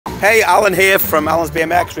Hey, Alan here from Alan's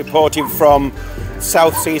BMX, reporting from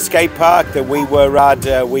Southsea Skate Park, the We Were Rad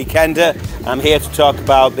weekender. I'm here to talk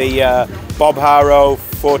about the Bob Haro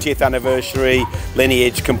 40th anniversary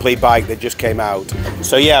Lineage complete bike that just came out.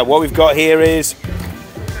 So yeah, what we've got here is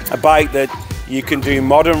a bike that you can do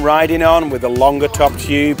modern riding on with a longer top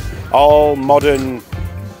tube, all modern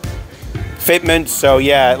fitment. So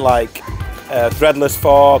yeah, like a threadless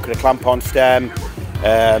fork and a clamp-on stem,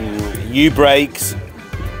 U-brakes,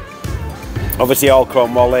 obviously all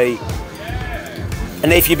chrome moly.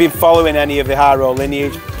 And if you've been following any of the Haro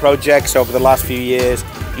Lineage projects over the last few years,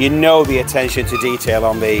 you know the attention to detail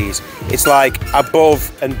on these. It's like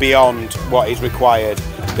above and beyond what is required.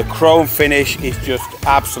 The chrome finish is just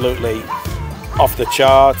absolutely off the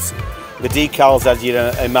charts. The decals, as you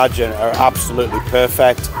imagine, are absolutely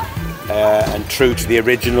perfect and true to the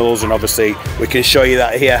originals, and obviously we can show you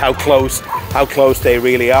that here, how close they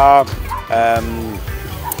really are.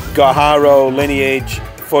 Got Haro Lineage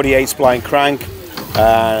 48 spline crank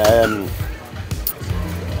and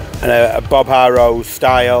a Bob Haro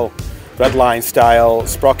style, redline style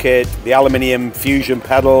sprocket, the aluminium fusion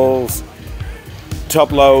pedals,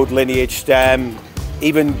 top load Lineage stem,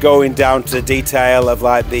 even going down to the detail of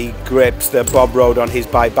like the grips that Bob rode on his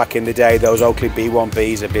bike back in the day. Those Oakley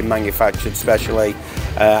B1Bs have been manufactured specially,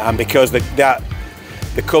 and because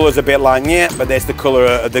the colour's a bit like, yeah, but there's the colour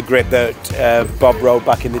of the grip that Bob rode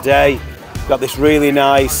back in the day. Got this really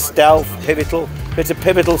nice stealth pivotal. It's a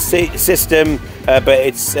pivotal system, but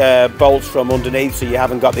it's bolts from underneath, so you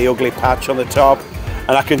haven't got the ugly patch on the top.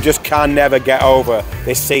 And I can never get over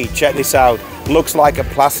this seat. Check this out. Looks like a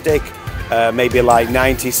plastic, maybe like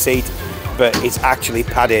 90s seat, but it's actually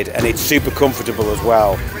padded and it's super comfortable as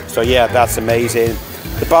well. So yeah, that's amazing.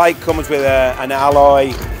 The bike comes with an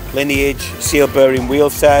alloy Lineage seal bearing wheel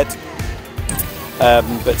set,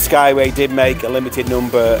 but Skyway did make a limited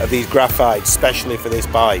number of these graphites specially for this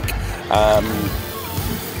bike.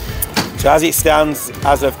 So as it stands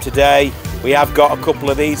as of today, we have got a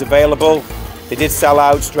couple of these available. They did sell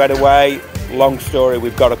out straight away. Long story,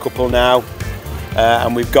 we've got a couple now,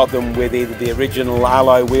 and we've got them with either the original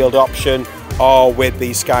alloy wheeled option or with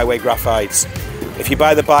the Skyway graphites. If you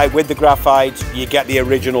buy the bike with the graphites, you get the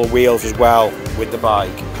original wheels as well with the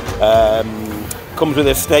bike. Comes with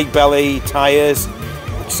a snake belly tyres,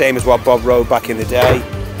 same as what Bob rode back in the day.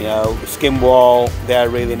 You know, skim wall, they're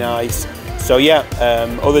really nice. So yeah,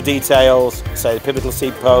 other details, say the pivotal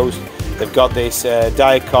seat post. They've got this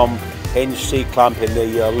Diacom hinge seat clamp in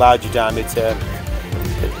the larger diameter.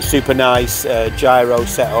 Super nice gyro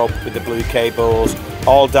setup with the blue cables.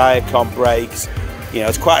 All Diacom brakes. You know,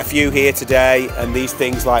 there's quite a few here today, and these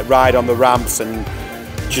things like ride on the ramps and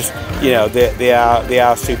just, you know, they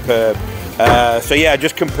are superb. So yeah,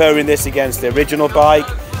 just comparing this against the original bike.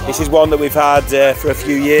 This is one that we've had for a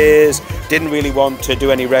few years. Didn't really want to do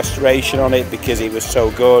any restoration on it because it was so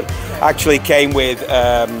good. Actually came with,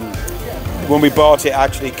 when we bought it,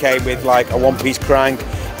 actually came with like a one-piece crank.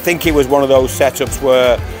 I think it was one of those setups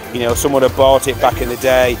where, you know, someone had bought it back in the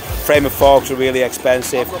day. Frame and forks were really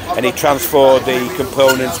expensive, and he transferred the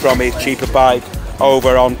components from his cheaper bike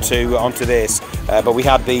over onto this. But we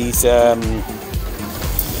had these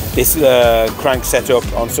this crank set up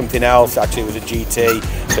on something else. Actually, it was a GT.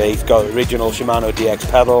 So he's got original Shimano DX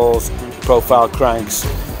pedals, profile cranks,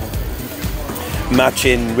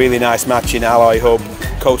 matching, really nice matching alloy hub,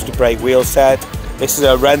 coaster brake wheel set. This is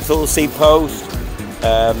a rental seat post,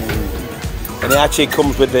 and it actually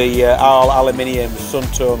comes with the all aluminium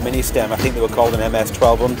Suntour mini stem. I think they were called an MS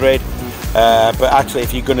 1200. But actually,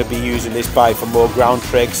 if you're going to be using this bike for more ground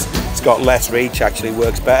tricks, it's got less reach, actually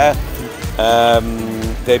works better.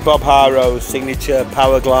 The Bob Haro signature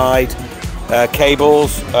Power Glide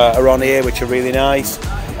cables are on here, which are really nice.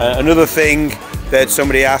 Another thing that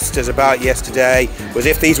somebody asked us about yesterday was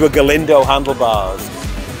if these were Galindo handlebars.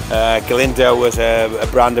 Galindo was a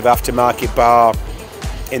brand of aftermarket bar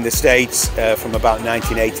in the States from about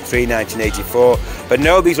 1983, 1984. But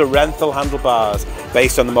no, these are rental handlebars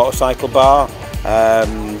based on the motorcycle bar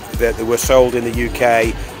that were sold in the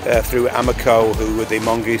UK through Amico, who were the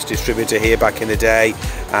Mongoose distributor here back in the day.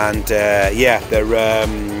 And yeah, they're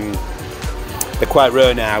quite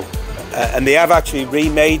rare now. And they have actually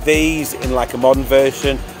remade these in like a modern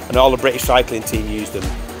version, and all the British cycling team use them.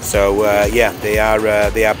 So yeah, they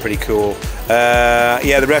are pretty cool.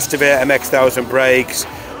 Yeah, the rest of it, MX-1000 brakes,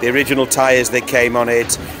 the original tyres that came on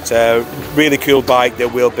it. It's a really cool bike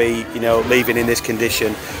that will be, you know, leaving in this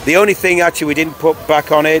condition. The only thing actually we didn't put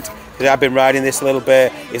back on it, because I've been riding this a little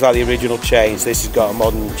bit, is like the original chain. So this has got a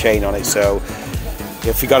modern chain on it. So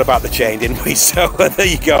we forgot about the chain, didn't we? So there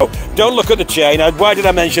you go. Don't look at the chain. Why did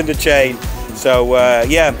I mention the chain? So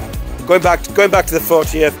yeah, going back to the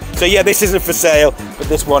 40th. So yeah, this isn't for sale, but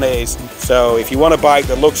this one is. So if you want a bike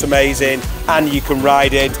that looks amazing and you can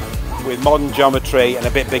ride it with modern geometry and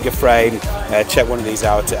a bit bigger frame, check one of these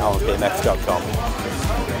out at alanbmx.com.